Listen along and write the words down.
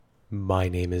My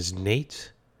name is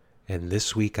Nate, and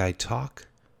this week I talk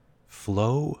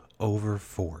flow over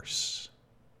force.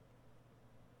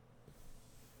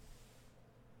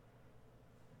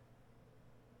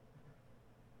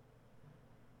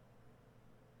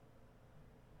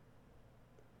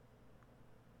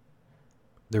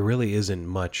 There really isn't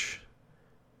much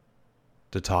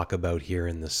to talk about here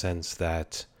in the sense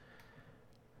that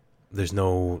there's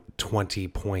no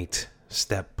 20-point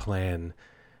step plan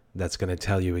that's going to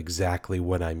tell you exactly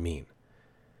what I mean.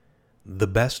 The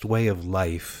best way of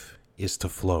life is to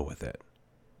flow with it.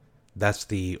 That's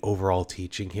the overall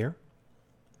teaching here.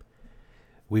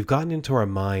 We've gotten into our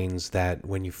minds that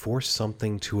when you force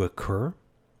something to occur,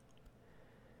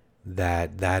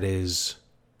 that is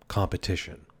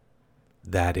competition.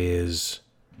 That is,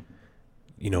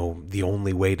 the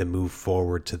only way to move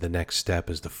forward to the next step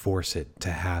is to force it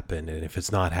to happen. And if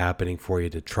it's not happening for you,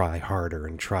 to try harder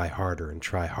and try harder and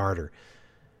try harder.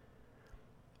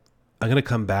 I'm going to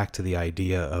come back to the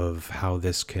idea of how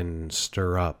this can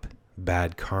stir up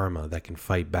bad karma that can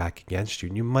fight back against you.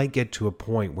 And you might get to a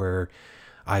point where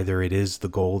either it is the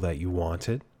goal that you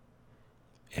wanted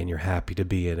and you're happy to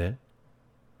be in it,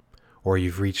 or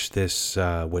you've reached this,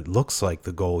 what looks like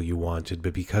the goal you wanted,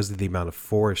 but because of the amount of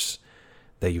force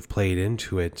that you've played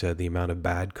into it, the amount of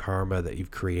bad karma that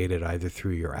you've created either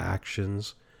through your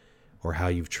actions or how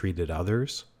you've treated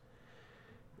others,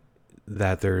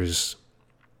 that there's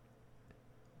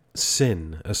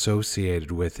sin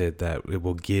associated with it, that it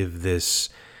will give this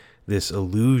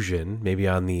illusion. Maybe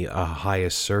on the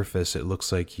highest surface it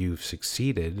looks like you've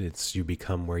succeeded, you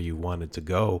become where you wanted to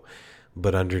go,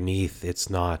 but underneath it's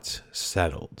not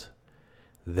settled.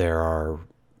 There are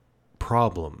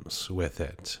problems with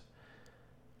it.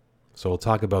 So we'll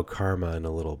talk about karma in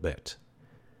a little bit.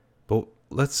 But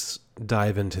let's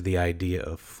dive into the idea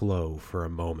of flow for a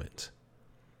moment.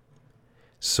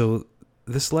 So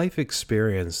this life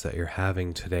experience that you're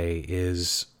having today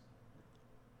is,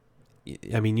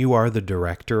 you are the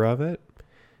director of it,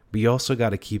 but you also got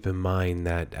to keep in mind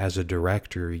that as a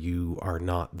director, you are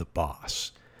not the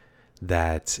boss.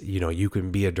 That, you can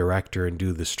be a director and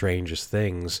do the strangest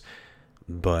things,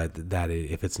 but that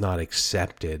if it's not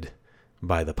accepted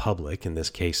by the public, in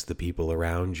this case, the people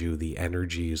around you, the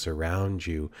energies around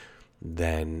you,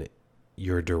 then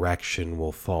your direction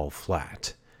will fall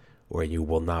flat, or you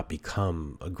will not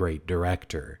become a great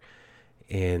director.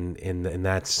 And in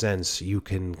that sense, you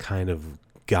can kind of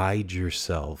guide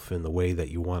yourself in the way that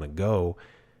you want to go.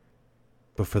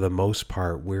 But for the most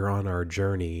part, we're on our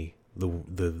journey.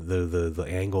 The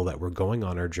angle that we're going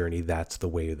on our journey, that's the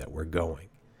way that we're going.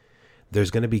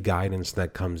 There's going to be guidance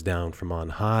that comes down from on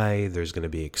high. There's going to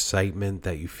be excitement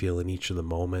that you feel in each of the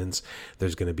moments.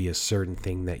 There's going to be a certain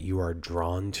thing that you are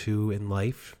drawn to in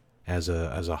life as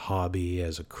a hobby,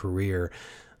 as a career,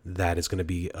 that is going to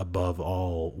be above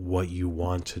all what you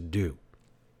want to do.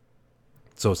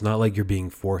 So it's not like you're being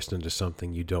forced into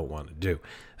something you don't want to do.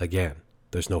 Again,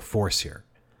 there's no force here.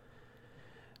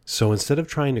 So instead of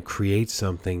trying to create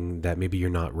something that maybe you're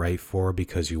not right for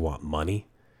because you want money,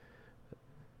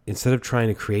 instead of trying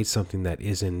to create something that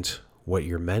isn't what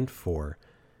you're meant for,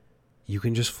 you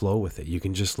can just flow with it. You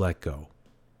can just let go.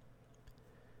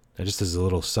 Now, just as a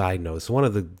little side note, so one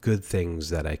of the good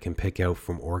things that I can pick out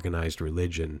from organized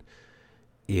religion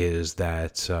is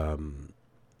that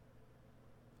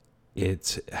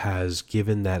it has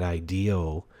given that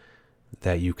ideal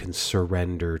that you can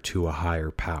surrender to a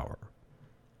higher power.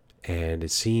 And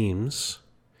it seems,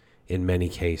 in many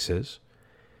cases,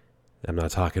 I'm not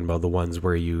talking about the ones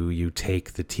where you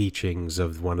take the teachings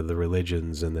of one of the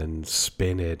religions and then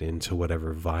spin it into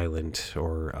whatever violent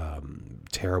or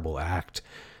terrible act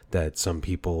that some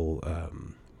people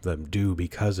them do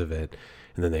because of it,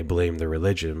 and then they blame the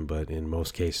religion, but in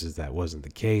most cases that wasn't the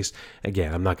case.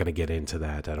 Again, I'm not going to get into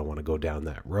that. I don't want to go down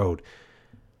that road.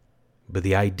 But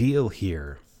the ideal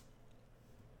here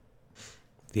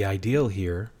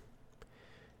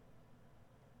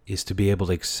is to be able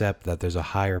to accept that there's a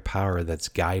higher power that's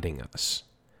guiding us.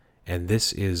 And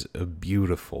this is a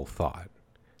beautiful thought.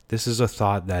 This is a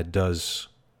thought that does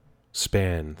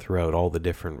span throughout all the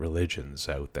different religions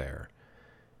out there,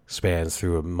 spans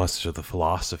through much of the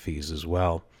philosophies as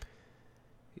well,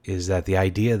 is that the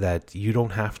idea that you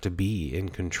don't have to be in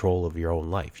control of your own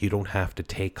life. You don't have to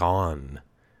take on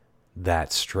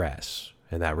that stress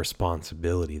and that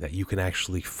responsibility, that you can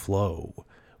actually flow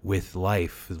with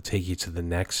life. It'll take you to the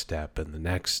next step and the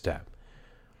next step.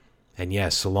 And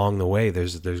yes, along the way,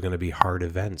 there's going to be hard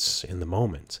events in the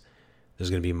moment.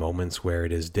 There's going to be moments where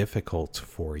it is difficult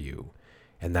for you,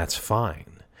 and that's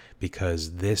fine,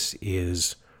 because this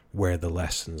is where the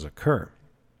lessons occur.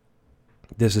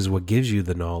 This is what gives you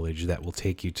the knowledge that will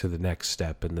take you to the next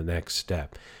step and the next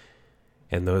step.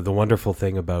 And the wonderful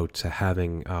thing about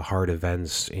having hard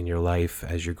events in your life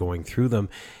as you're going through them,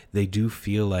 they do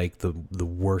feel like the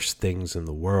worst things in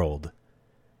the world.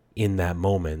 In that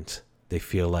moment, they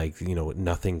feel like,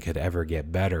 nothing could ever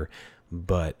get better.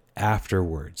 But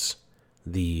afterwards,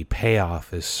 the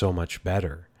payoff is so much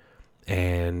better.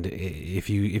 And if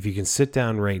you can sit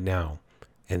down right now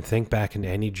and think back into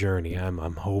any journey,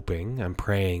 I'm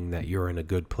praying that you're in a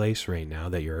good place right now,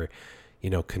 that you're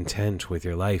content with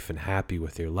your life and happy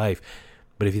with your life.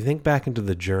 But if you think back into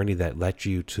the journey that led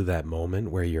you to that moment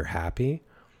where you're happy,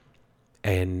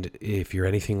 and if you're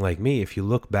anything like me, if you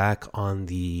look back on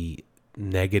the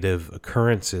negative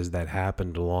occurrences that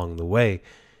happened along the way,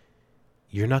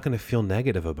 you're not going to feel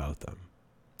negative about them.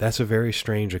 That's a very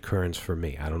strange occurrence for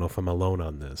me. I don't know if I'm alone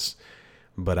on this,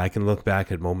 but I can look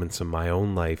back at moments in my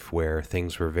own life where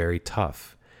things were very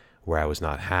tough, where I was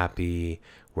not happy,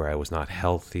 where I was not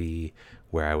healthy,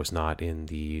 where I was not in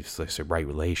the right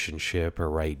relationship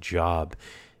or right job.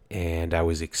 And I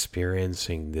was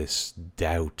experiencing this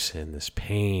doubt and this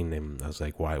pain. And I was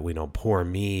like, why, poor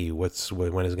me, when is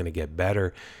it going to get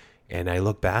better? And I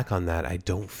look back on that, I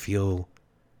don't feel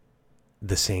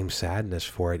the same sadness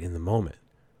for it in the moment.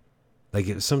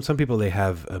 Like some people, they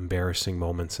have embarrassing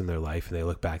moments in their life and they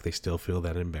look back, they still feel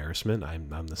that embarrassment.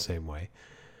 I'm the same way.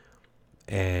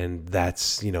 And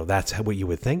that's what you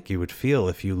would think you would feel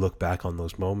if you look back on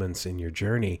those moments in your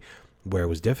journey where it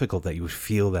was difficult, that you would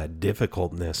feel that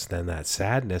difficultness, then that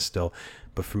sadness still.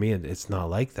 But for me, it's not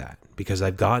like that, because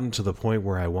I've gotten to the point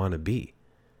where I want to be.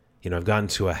 I've gotten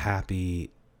to a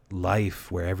happy life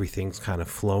where everything's kind of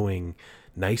flowing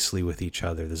nicely with each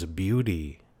other. There's a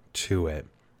beauty to it.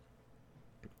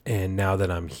 And now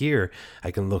that I'm here, I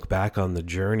can look back on the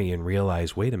journey and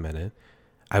realize, wait a minute,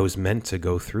 I was meant to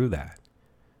go through that.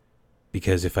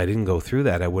 Because if I didn't go through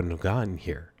that, I wouldn't have gotten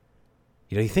here.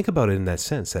 You think about it in that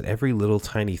sense, that every little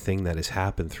tiny thing that has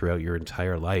happened throughout your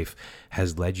entire life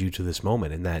has led you to this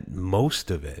moment. And that most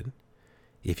of it,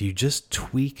 if you just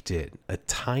tweaked it a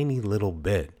tiny little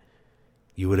bit,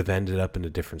 you would have ended up in a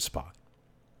different spot.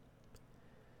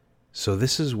 So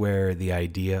this is where the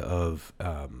idea of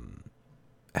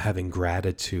having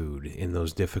gratitude in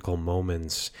those difficult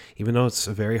moments, even though it's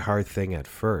a very hard thing at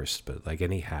first, but like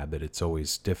any habit, it's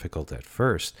always difficult at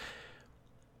first.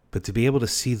 But to be able to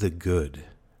see the good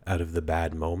out of the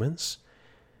bad moments,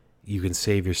 you can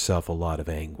save yourself a lot of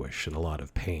anguish and a lot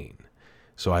of pain.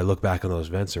 So I look back on those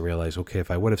events and realize, okay,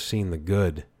 if I would have seen the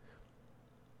good,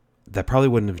 that probably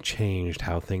wouldn't have changed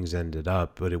how things ended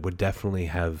up, but it would definitely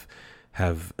have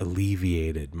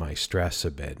alleviated my stress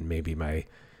a bit. Maybe my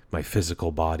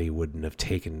physical body wouldn't have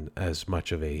taken as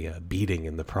much of a beating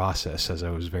in the process, as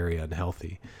I was very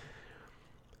unhealthy.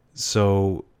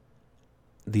 So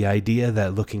the idea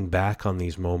that looking back on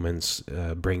these moments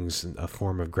brings a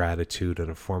form of gratitude and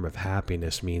a form of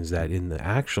happiness means that in the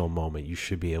actual moment, you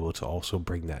should be able to also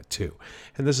bring that too.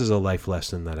 And this is a life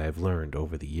lesson that I've learned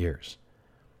over the years.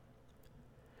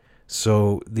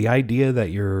 So the idea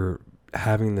that you're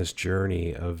having this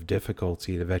journey of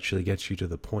difficulty that eventually gets you to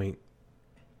the point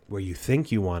where you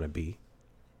think you want to be,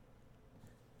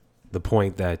 the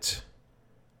point that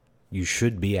you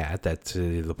should be at,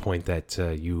 the point that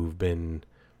you've been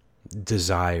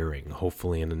desiring,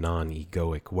 hopefully in a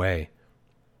non-egoic way,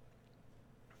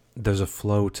 there's a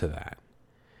flow to that.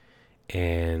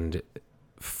 And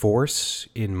force,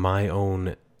 in my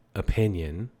own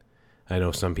opinion, I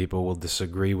know some people will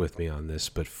disagree with me on this,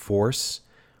 but force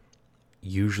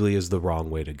usually is the wrong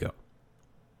way to go.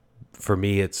 For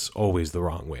me, it's always the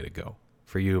wrong way to go.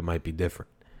 For you, it might be different.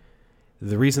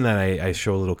 The reason that I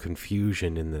show a little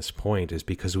confusion in this point is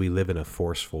because we live in a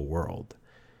forceful world.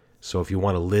 So if you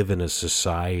want to live in a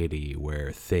society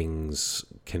where things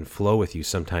can flow with you,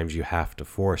 sometimes you have to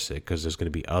force it because there's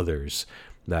going to be others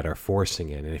that are forcing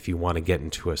it. And if you want to get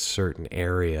into a certain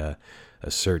area,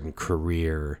 a certain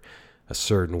career, a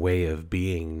certain way of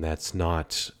being that's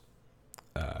not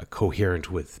coherent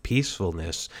with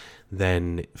peacefulness,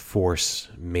 then force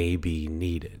may be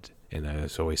needed. And I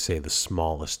always say the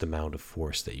smallest amount of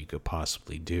force that you could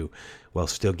possibly do while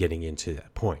still getting into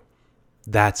that point.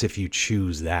 That's if you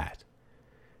choose that.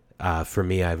 For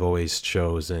me, I've always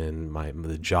chosen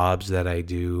the jobs that I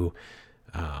do,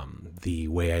 the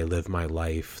way I live my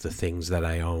life, the things that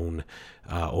I own,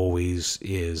 always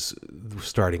is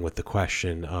starting with the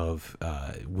question of,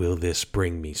 will this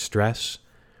bring me stress?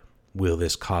 Will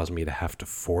this cause me to have to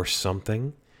force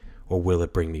something? Or will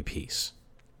it bring me peace?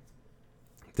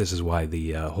 This is why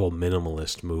the whole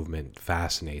minimalist movement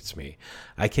fascinates me.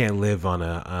 I can't live on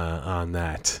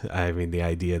that. I mean, the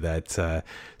idea that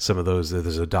some of those,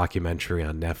 there's a documentary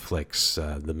on Netflix,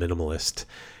 The Minimalist,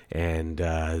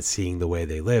 and seeing the way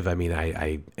they live. I mean,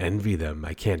 I envy them.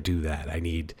 I can't do that. I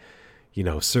need,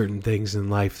 certain things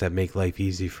in life that make life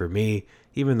easy for me,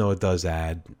 even though it does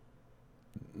add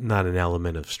not an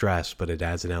element of stress, but it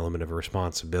adds an element of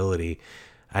responsibility.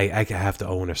 I have to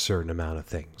own a certain amount of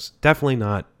things. Definitely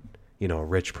not, a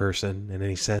rich person in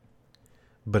any sense,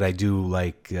 but I do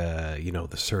like, the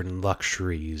certain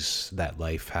luxuries that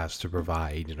life has to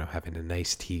provide, having a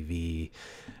nice TV.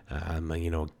 I'm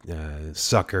a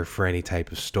sucker for any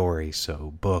type of story,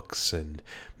 so books and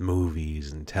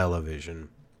movies and television.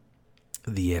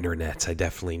 The internet, I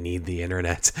definitely need the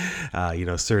internet.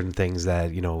 Certain things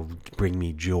that, bring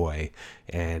me joy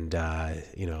and,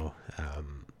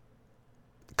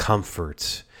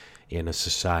 comfort in a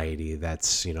society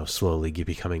that's slowly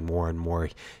becoming more and more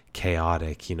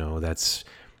chaotic.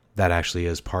 That actually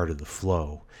is part of the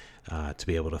flow, to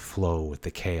be able to flow with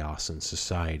the chaos in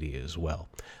society as well.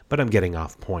 But I'm getting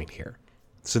off point here.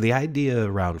 So the idea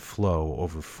around flow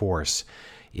over force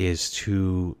is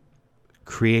to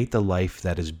create the life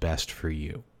that is best for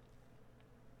you.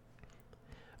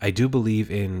 I do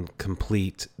believe in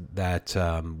complete that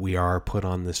we are put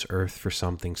on this earth for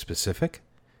something specific,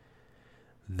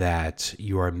 that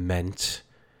you are meant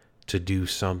to do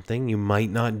something. You might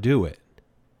not do it.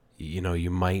 You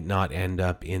might not end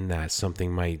up in that.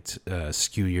 Something might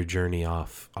skew your journey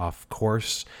off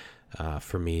course.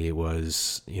 For me, it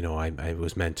was, I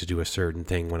was meant to do a certain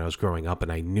thing when I was growing up, and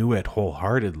I knew it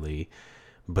wholeheartedly,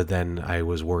 but then I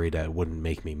was worried that it wouldn't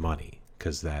make me money,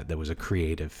 because that was a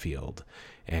creative field,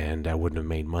 and I wouldn't have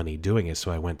made money doing it,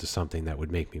 so I went to something that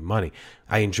would make me money.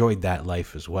 I enjoyed that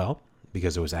life as well,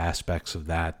 because there was aspects of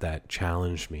that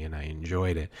challenged me, and I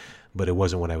enjoyed it, but it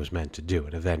wasn't what I was meant to do.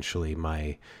 And eventually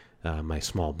my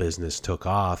small business took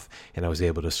off, and I was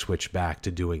able to switch back to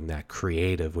doing that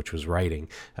creative, which was writing,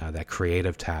 that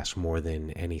creative task more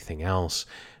than anything else.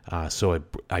 So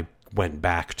I went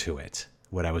back to it,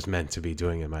 what I was meant to be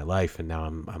doing in my life, and now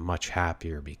I'm much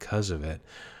happier because of it.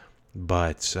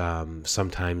 But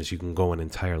sometimes you can go an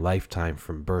entire lifetime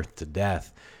from birth to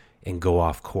death and go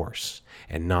off course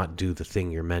and not do the thing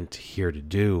you're meant here to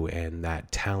do, and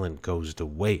that talent goes to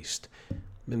waste.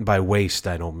 And by waste,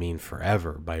 I don't mean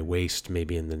forever. By waste,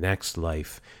 maybe in the next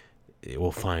life, it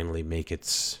will finally make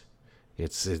it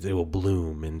will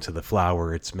bloom into the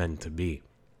flower it's meant to be.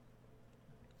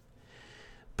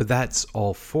 But that's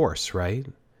all force, right?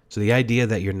 So the idea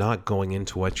that you're not going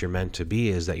into what you're meant to be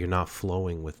is that you're not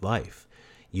flowing with life.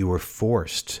 You were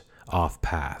forced off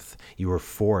path. You were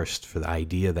forced, for the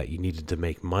idea that you needed to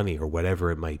make money or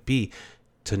whatever it might be,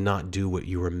 to not do what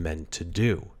you were meant to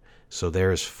do. So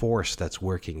there's force that's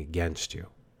working against you.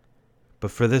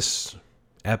 But for this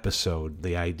episode,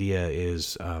 the idea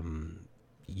is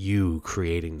you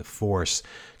creating the force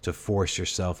to force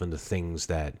yourself into things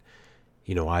that,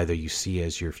 either you see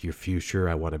as your future.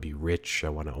 I want to be rich. I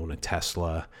want to own a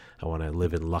Tesla. I want to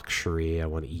live in luxury. I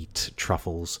want to eat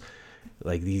truffles.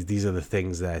 Like these are the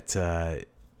things that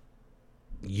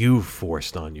you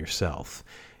forced on yourself,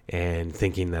 and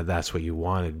thinking that that's what you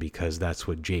wanted because that's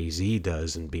what Jay-Z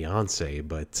does and Beyonce.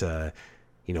 But,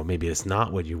 maybe it's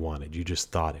not what you wanted. You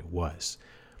just thought it was.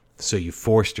 So you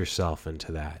forced yourself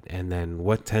into that. And then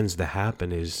what tends to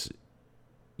happen is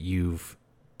you've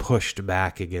pushed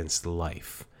back against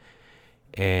life.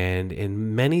 And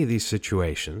in many of these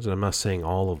situations, and I'm not saying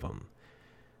all of them,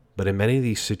 but in many of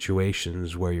these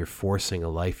situations where you're forcing a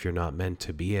life you're not meant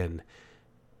to be in,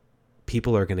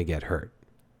 people are going to get hurt.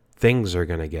 Things are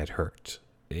going to get hurt.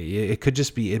 It could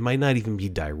just be, it might not even be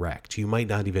direct. You might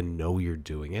not even know you're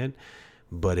doing it.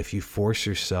 But if you force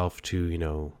yourself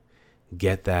to,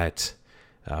 get that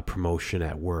promotion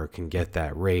at work and get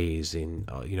that raise, and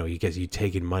you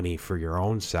taking money for your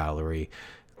own salary,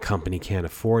 company can't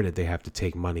afford it, they have to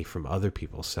take money from other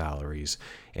people's salaries,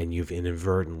 and you've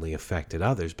inadvertently affected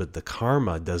others. But the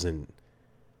karma doesn't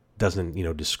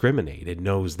discriminate. It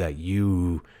knows that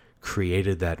you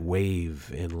created that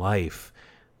wave in life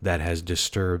that has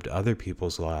disturbed other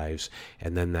people's lives,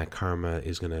 and then that karma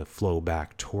is going to flow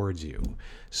back towards you.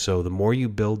 So the more you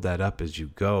build that up as you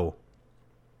go,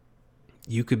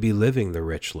 you could be living the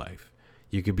rich life.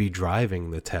 You could be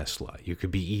driving the Tesla. You could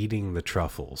be eating the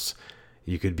truffles.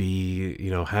 You could be,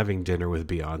 having dinner with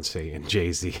Beyonce and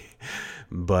Jay-Z.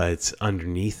 But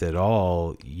underneath it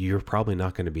all, you're probably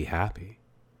not going to be happy.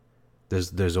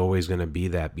 There's always going to be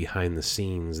that behind the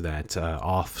scenes, that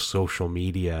off social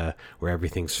media where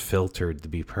everything's filtered to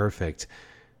be perfect.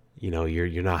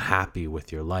 you're not happy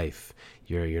with your life.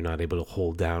 You're not able to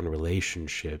hold down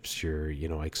relationships. You're,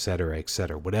 et cetera, et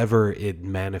cetera. Whatever it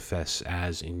manifests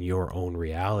as in your own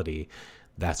reality,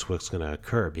 that's what's going to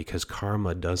occur, because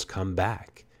karma does come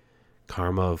back.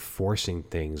 Karma of forcing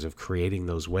things, of creating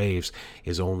those waves,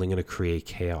 is only going to create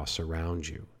chaos around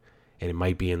you. And it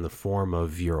might be in the form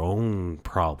of your own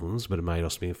problems, but it might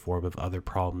also be in the form of other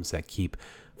problems that keep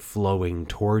flowing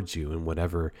towards you in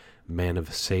whatever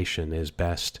manifestation is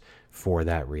best for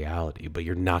that reality. But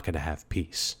you're not going to have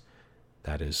peace.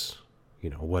 That is,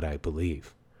 what I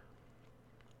believe.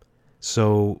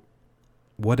 So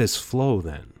what is flow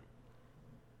then?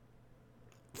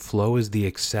 Flow is the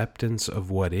acceptance of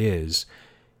what is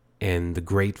and the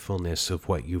gratefulness of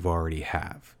what you've already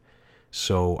have.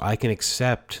 So I can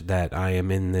accept that I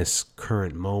am in this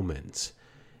current moment,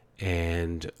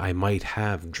 and I might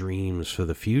have dreams for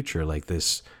the future, like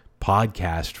this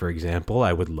podcast, for example.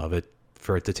 I would love it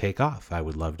for it to take off. I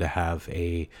would love to have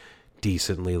a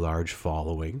decently large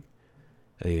following.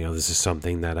 This is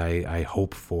something that I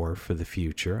hope for the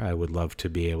future. I would love to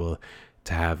be able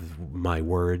to have my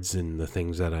words and the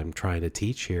things that I'm trying to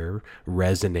teach here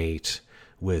resonate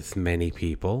with many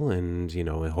people, and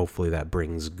hopefully that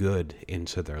brings good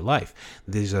into their life.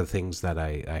 These are things that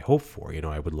I hope for.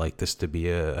 I would like this to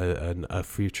be a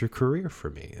future career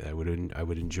for me. I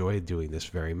would enjoy doing this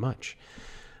very much.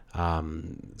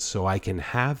 So I can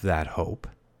have that hope,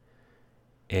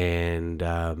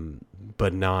 and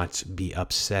but not be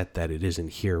upset that it isn't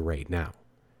here right now.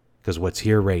 Because what's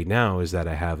here right now is that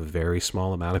I have a very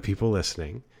small amount of people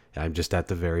listening. I'm just at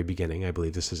the very beginning. I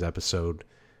believe this is episode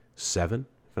 7,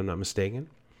 if I'm not mistaken.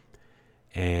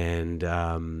 And,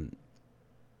 I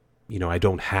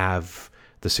don't have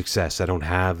the success. I don't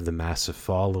have the massive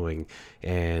following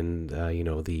and,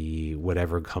 the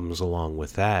whatever comes along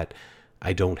with that.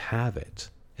 I don't have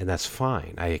it. And that's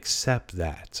fine. I accept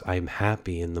that. I'm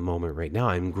happy in the moment right now.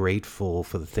 I'm grateful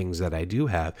for the things that I do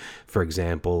have. For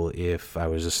example, if I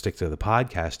was to stick to the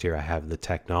podcast here, I have the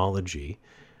technology.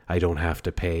 I don't have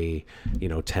to pay,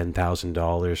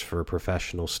 $10,000 for a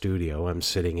professional studio. I'm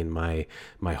sitting in my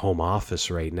home office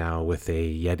right now with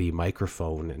a Yeti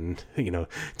microphone and,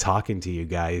 talking to you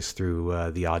guys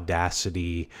through the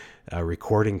Audacity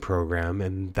recording program.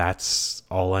 And that's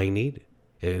all I needed.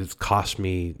 It cost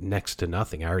me next to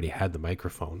nothing. I already had the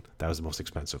microphone. That was the most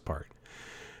expensive part.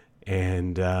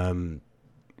 And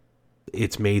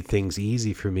it's made things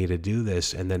easy for me to do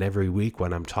this. And then every week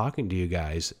when I'm talking to you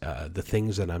guys, the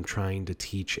things that I'm trying to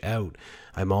teach out,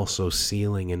 I'm also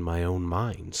sealing in my own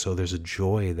mind. So there's a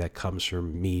joy that comes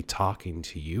from me talking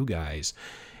to you guys,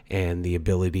 and the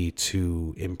ability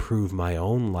to improve my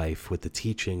own life with the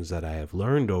teachings that I have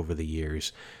learned over the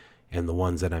years, and the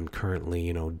ones that I'm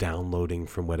currently, downloading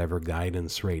from whatever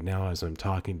guidance right now as I'm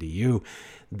talking to you.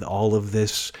 All of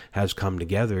this has come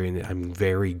together, and I'm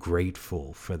very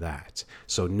grateful for that.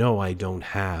 So no, I don't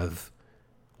have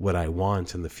what I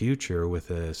want in the future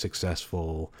with a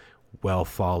successful,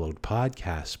 well-followed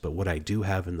podcast, but what I do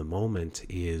have in the moment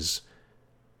is,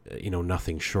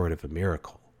 nothing short of a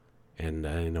miracle. And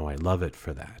I I love it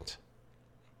for that.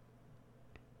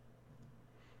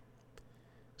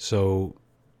 So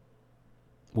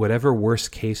whatever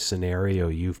worst case scenario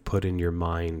you've put in your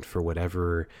mind for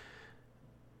whatever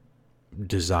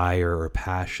desire or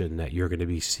passion that you're going to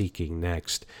be seeking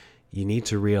next, you need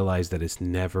to realize that it's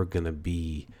never going to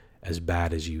be as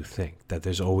bad as you think, that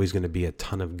there's always going to be a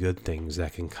ton of good things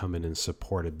that can come in and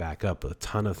support it back up, a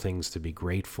ton of things to be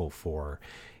grateful for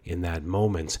in that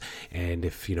moment. And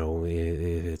if,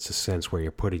 it's a sense where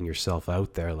you're putting yourself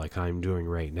out there like I'm doing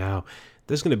right now,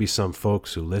 there's going to be some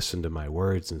folks who listen to my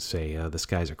words and say, this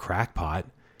guy's a crackpot.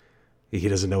 He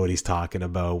doesn't know what he's talking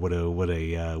about. What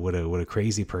a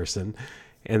crazy person.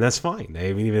 And that's fine.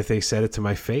 I mean, even if they said it to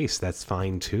my face, that's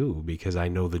fine too, because I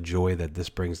know the joy that this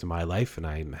brings to my life, and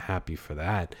I'm happy for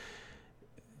that.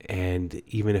 And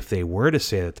even if they were to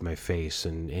say that to my face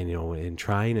and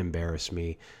try and embarrass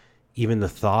me, even the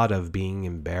thought of being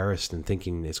embarrassed and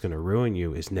thinking it's going to ruin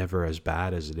you is never as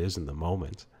bad as it is in the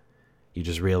moment. You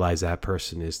just realize that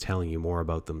person is telling you more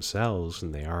about themselves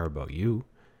than they are about you.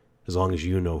 As long as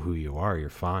you know who you are, you're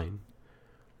fine.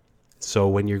 So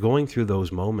when you're going through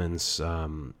those moments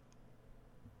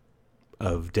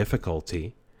of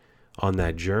difficulty on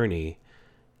that journey,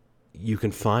 you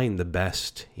can find the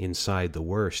best inside the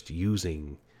worst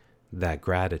using that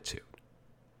gratitude.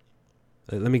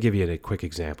 Let me give you a quick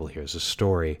example here. It's a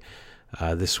story.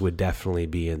 This would definitely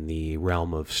be in the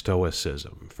realm of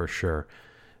Stoicism, for sure.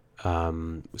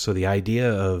 So the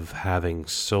idea of having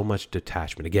so much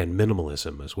detachment, again,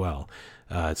 minimalism as well,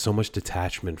 so much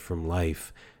detachment from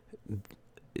life,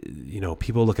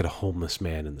 people look at a homeless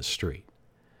man in the street,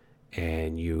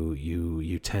 and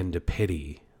you tend to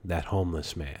pity that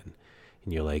homeless man,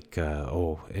 and you're like,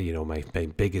 my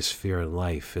biggest fear in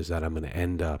life is that I'm going to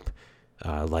end up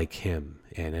like him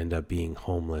and end up being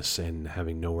homeless and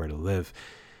having nowhere to live.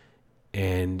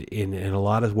 And in a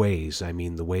lot of ways, I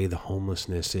mean, the way the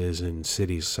homelessness is in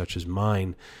cities such as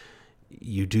mine,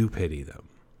 you do pity them.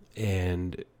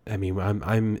 And I mean,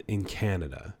 I'm in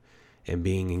Canada, and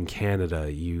being in Canada,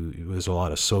 there's a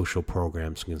lot of social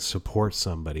programs that can support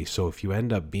somebody. So if you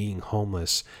end up being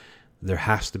homeless, there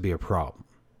has to be a problem,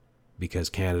 because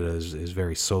Canada is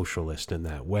very socialist in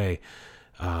that way,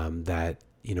 that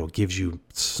gives you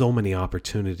so many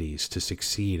opportunities to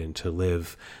succeed and to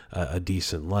live a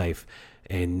decent life.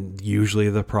 And usually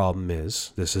the problem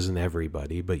is, this isn't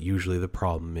everybody, but usually the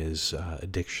problem is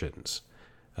addictions,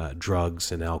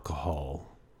 drugs and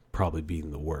alcohol probably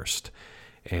being the worst.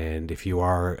 And if you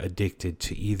are addicted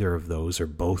to either of those or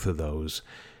both of those,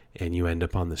 and you end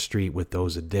up on the street with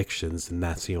those addictions, and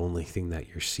that's the only thing that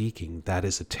you're seeking, that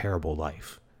is a terrible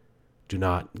life. Do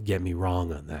not get me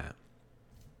wrong on that.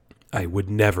 I would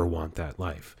never want that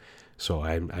life. So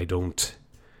I don't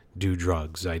do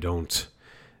drugs. I don't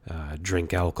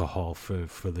drink alcohol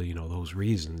for the those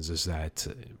reasons, is that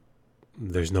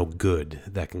there's no good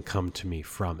that can come to me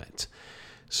from it.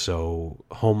 So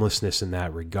homelessness in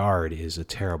that regard is a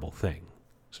terrible thing.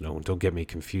 So don't get me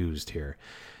confused here.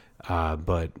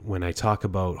 But when I talk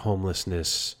about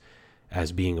homelessness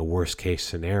as being a worst case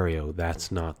scenario,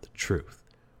 that's not the truth.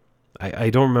 I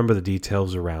don't remember the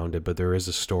details around it, but there is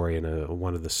a story in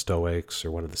one of the Stoics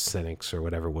or one of the Cynics or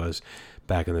whatever it was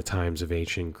back in the times of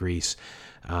ancient Greece.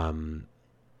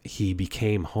 He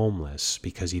became homeless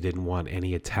because he didn't want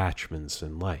any attachments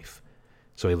in life.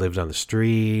 So he lived on the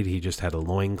street. He just had a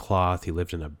loincloth. He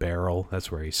lived in a barrel.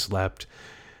 That's where he slept.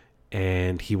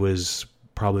 And he was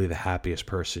probably the happiest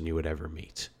person you would ever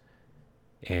meet.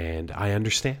 And I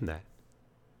understand that.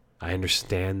 I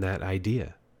understand that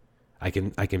idea. I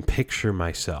can picture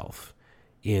myself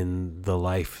in the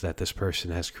life that this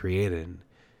person has created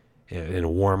in a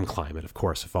warm climate, of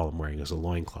course, if all I'm wearing is a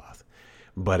loincloth.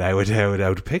 But I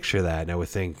would picture that, and I would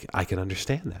think, I can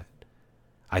understand that.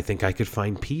 I think I could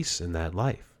find peace in that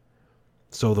life.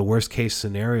 So the worst case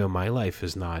scenario in my life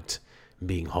is not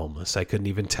being homeless. I couldn't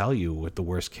even tell you what the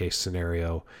worst case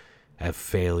scenario of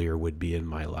failure would be in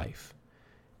my life,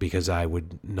 because I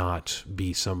would not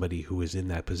be somebody who is in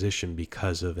that position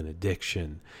because of an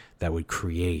addiction that would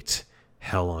create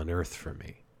hell on earth for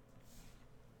me.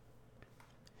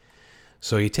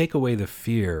 So you take away the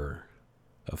fear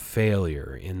of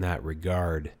failure in that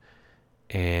regard,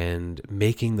 and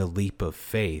making the leap of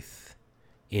faith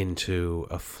into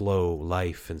a flow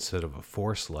life instead of a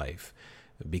force life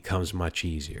becomes much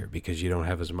easier, because you don't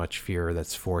have as much fear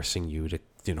that's forcing you to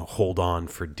hold on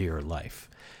for dear life.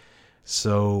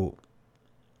 So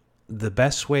the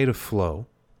best way to flow,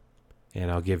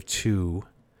 and I'll give two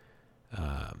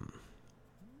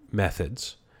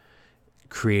methods: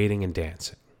 creating and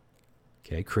dancing.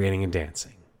 Okay, creating and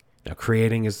dancing. Now,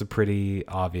 creating is the pretty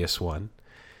obvious one.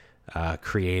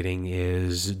 Creating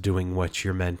is doing what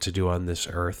you're meant to do on this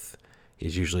earth,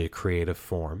 is usually a creative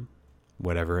form,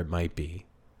 whatever it might be.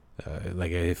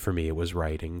 For me, it was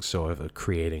writing. So I'm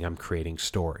creating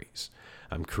stories.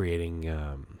 I'm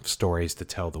creating stories to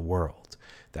tell the world.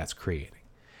 That's creating.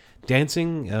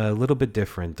 Dancing, a little bit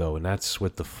different though, and that's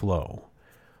with the flow.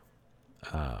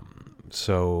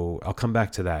 So I'll come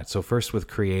back to that. So first with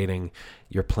creating,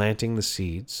 you're planting the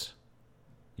seeds.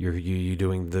 You're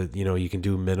doing you can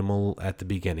do minimal at the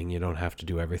beginning. You don't have to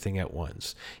do everything at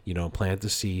once. Plant the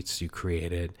seeds, you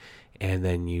create it, and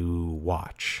then you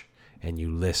watch and you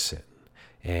listen.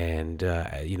 And,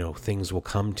 things will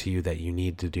come to you that you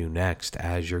need to do next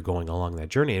as you're going along that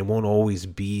journey. It won't always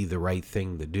be the right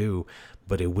thing to do,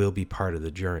 but it will be part of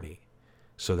the journey,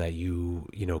 so that you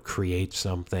create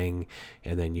something,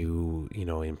 and then you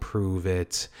improve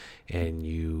it, and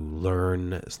you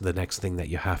learn the next thing that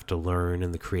you have to learn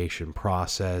in the creation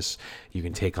process. You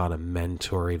can take on a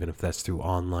mentor, even if that's through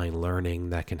online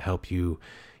learning, that can help you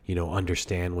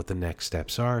understand what the next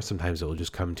steps are. Sometimes it will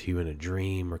just come to you in a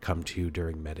dream or come to you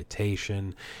during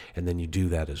meditation, and then you do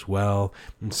that as well.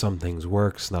 And some things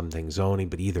work, some things only,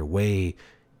 but either way,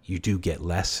 you do get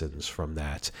lessons from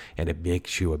that, and it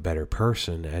makes you a better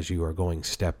person as you are going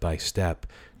step by step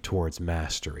towards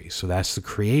mastery. So that's the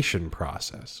creation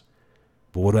process.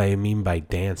 But what do I mean by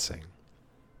dancing?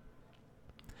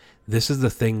 This is the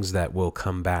things that will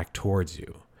come back towards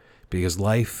you, because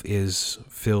life is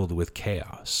filled with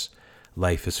chaos.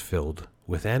 Life is filled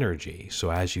with energy.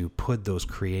 So as you put those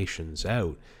creations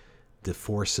out, the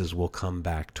forces will come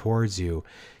back towards you,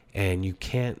 and you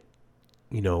can't,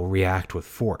 react with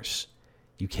force.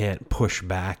 You can't push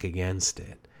back against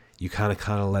it. You kind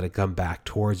of let it come back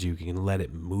towards you. You can let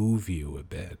it move you a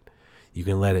bit. You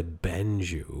can let it bend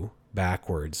you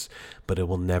backwards, but it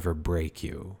will never break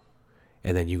you.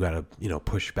 And then you got to,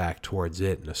 push back towards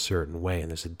it in a certain way. And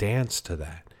there's a dance to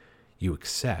that. You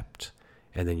accept,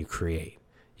 and then you create.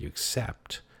 You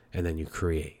accept, and then you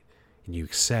create. And you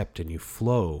accept and you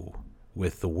flow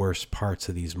with the worst parts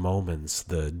of these moments,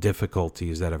 the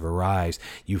difficulties that have arisen.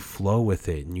 You flow with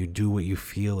it, and you do what you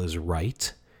feel is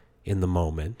right in the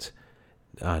moment,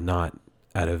 not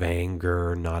out of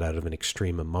anger, not out of an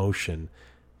extreme emotion,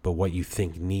 but what you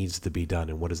think needs to be done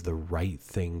and what is the right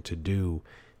thing to do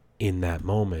in that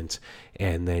moment.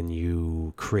 And then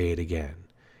you create again.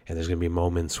 And there's going to be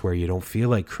moments where you don't feel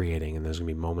like creating, and there's going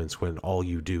to be moments when all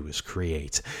you do is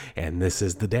create. And this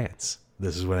is the dance.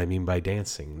 This is what I mean by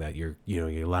dancing, that you're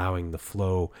allowing the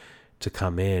flow to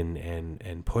come in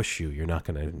and push you. You're not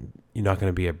going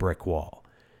to be a brick wall.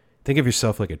 Think of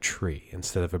yourself like a tree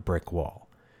instead of a brick wall.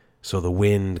 So the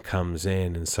wind comes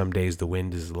in, and some days the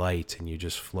wind is light and you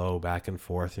just flow back and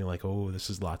forth. And you're like, oh, this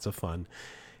is lots of fun.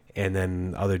 And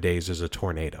then other days there's a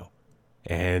tornado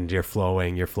and you're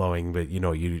flowing, but you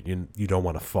don't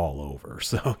want to fall over.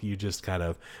 So you just kind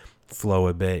of flow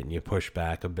a bit and you push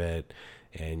back a bit,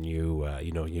 and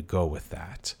you go with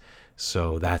that.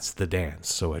 So that's the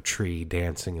dance. So a tree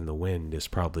dancing in the wind is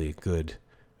probably a good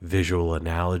visual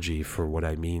analogy for what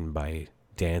I mean by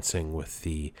dancing with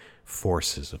the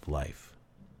forces of life.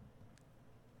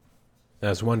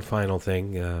 As one final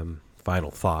thing,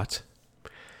 final thought,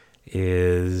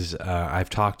 is I've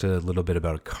talked a little bit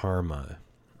about karma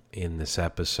in this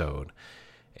episode,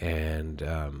 and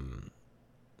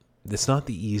it's not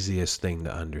the easiest thing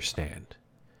to understand.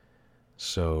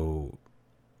 So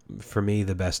for me,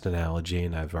 the best analogy,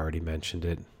 and I've already mentioned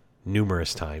it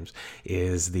numerous times,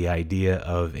 is the idea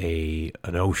of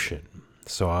an ocean.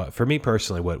 So for me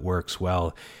personally, what works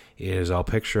well is I'll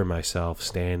picture myself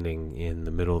standing in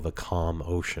the middle of a calm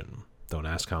ocean. Don't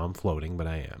ask how I'm floating, but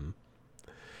I am.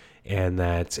 And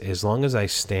that as long as I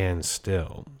stand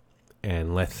still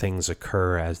and let things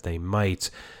occur as they might,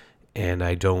 and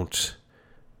I don't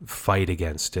fight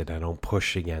against it, I don't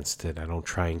push against it, I don't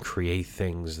try and create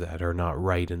things that are not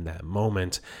right in that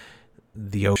moment,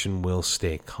 the ocean will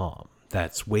stay calm.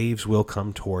 That's waves will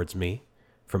come towards me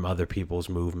from other people's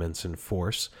movements and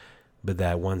force, but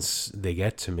that once they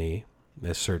get to me,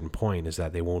 at a certain point, is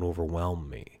that they won't overwhelm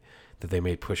me, that they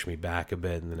may push me back a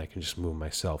bit, and then I can just move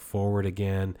myself forward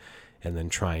again and then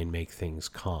try and make things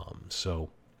calm.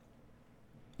 So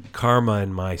karma,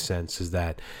 in my sense, is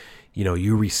that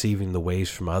you receiving the waves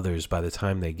from others, by the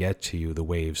time they get to you, the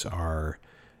waves are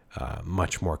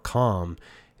much more calm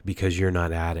because you're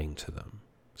not adding to them.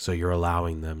 So you're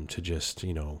allowing them to just,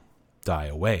 die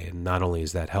away. And not only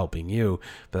is that helping you,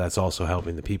 but that's also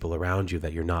helping the people around you,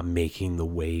 that you're not making the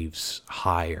waves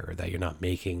higher, that you're not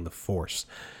making the force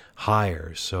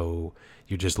higher. So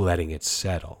you're just letting it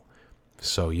settle.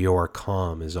 So your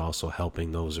calm is also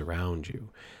helping those around you.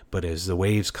 But as the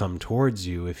waves come towards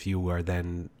you, if you are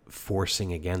then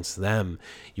forcing against them,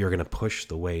 you're going to push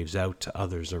the waves out to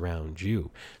others around you,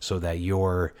 so that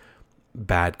your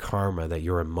bad karma, that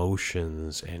your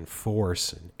emotions and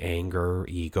force and anger,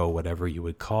 ego, whatever you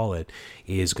would call it,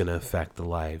 is going to affect the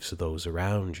lives of those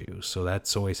around you. So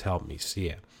that's always helped me see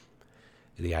it.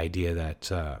 The idea that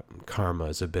karma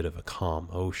is a bit of a calm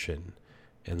ocean,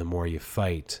 and the more you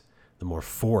fight, the more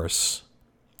force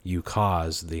you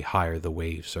cause, the higher the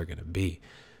waves are going to be.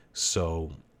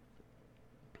 So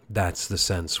that's the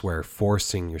sense where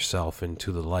forcing yourself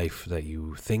into the life that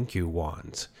you think you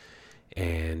want,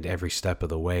 and every step of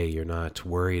the way you're not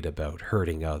worried about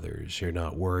hurting others, you're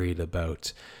not worried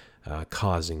about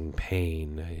causing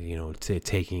pain,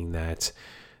 taking that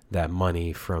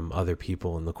money from other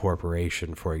people in the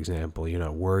corporation, for example. You're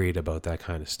not worried about that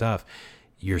kind of stuff.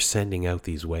 You're sending out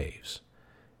these waves.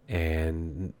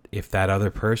 And if that other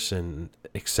person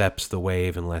accepts the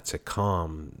wave and lets it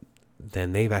calm,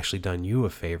 then they've actually done you a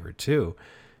favor too,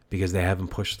 because they haven't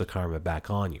pushed the karma back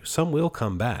on you. Some will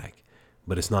come back,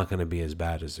 but it's not going to be as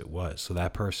bad as it was. So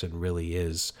that person really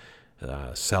is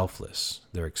selfless.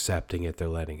 They're accepting it, they're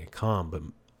letting it calm, but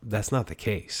that's not the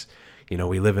case.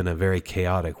 We live in a very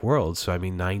chaotic world, so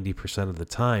 90% of the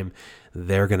time,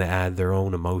 they're going to add their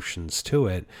own emotions to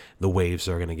it. The waves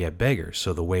are going to get bigger.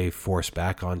 So the wave forced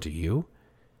back onto you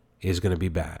is going to be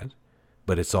bad,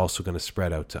 but it's also going to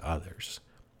spread out to others.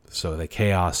 So the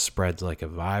chaos spreads like a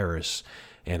virus,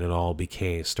 and it all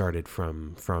started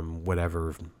from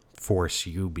whatever force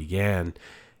you began,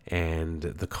 and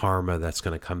the karma that's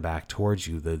going to come back towards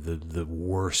you, the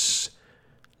worse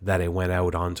that it went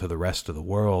out onto the rest of the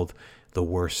world, the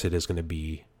worse it is going to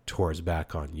be towards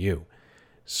back on you.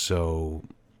 So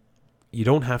you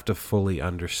don't have to fully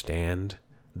understand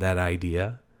that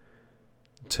idea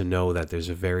to know that there's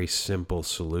a very simple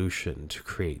solution to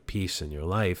create peace in your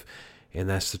life, and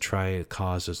that's to try to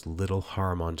cause as little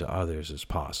harm onto others as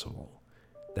possible.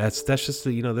 That's just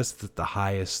that's the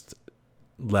highest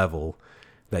level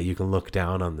that you can look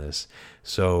down on this.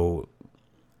 So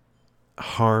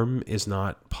harm is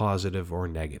not positive or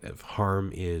negative.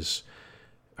 Harm is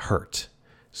hurt,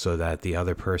 so that the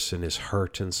other person is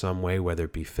hurt in some way, whether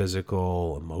it be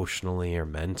physical, emotionally, or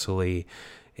mentally,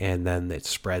 and then it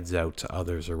spreads out to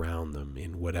others around them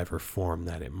in whatever form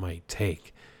that it might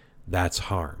take. That's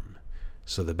harm.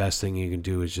 So the best thing you can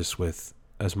do is just with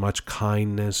as much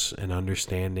kindness and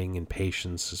understanding and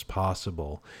patience as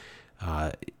possible,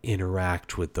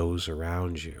 interact with those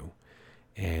around you,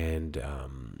 and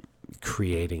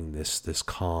creating this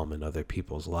calm in other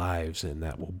people's lives, and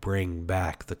that will bring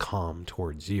back the calm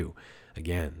towards you.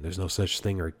 Again, there's no such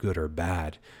thing or good or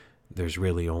bad. There's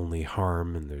really only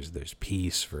harm, and there's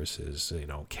peace versus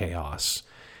chaos.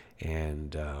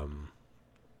 And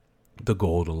the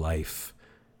goal to life,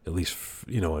 at least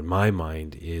in my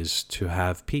mind, is to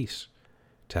have peace,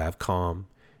 to have calm,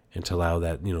 and to allow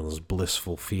that those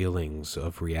blissful feelings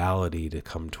of reality to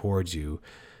come towards you,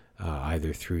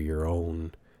 either through your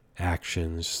own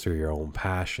actions, through your own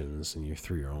passions, and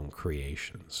through your own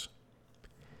creations.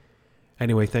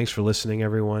 Anyway, thanks for listening,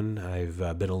 everyone.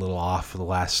 I've been a little off for the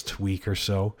last week or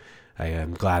so. I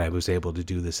am glad I was able to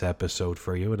do this episode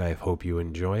for you, and I hope you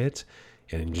enjoy it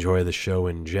and enjoy the show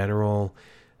in general.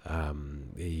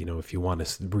 If you want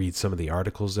to read some of the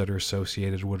articles that are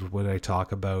associated with what I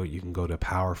talk about, you can go to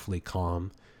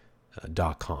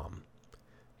powerfullycalm.com.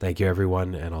 Thank you,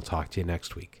 everyone, and I'll talk to you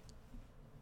next week.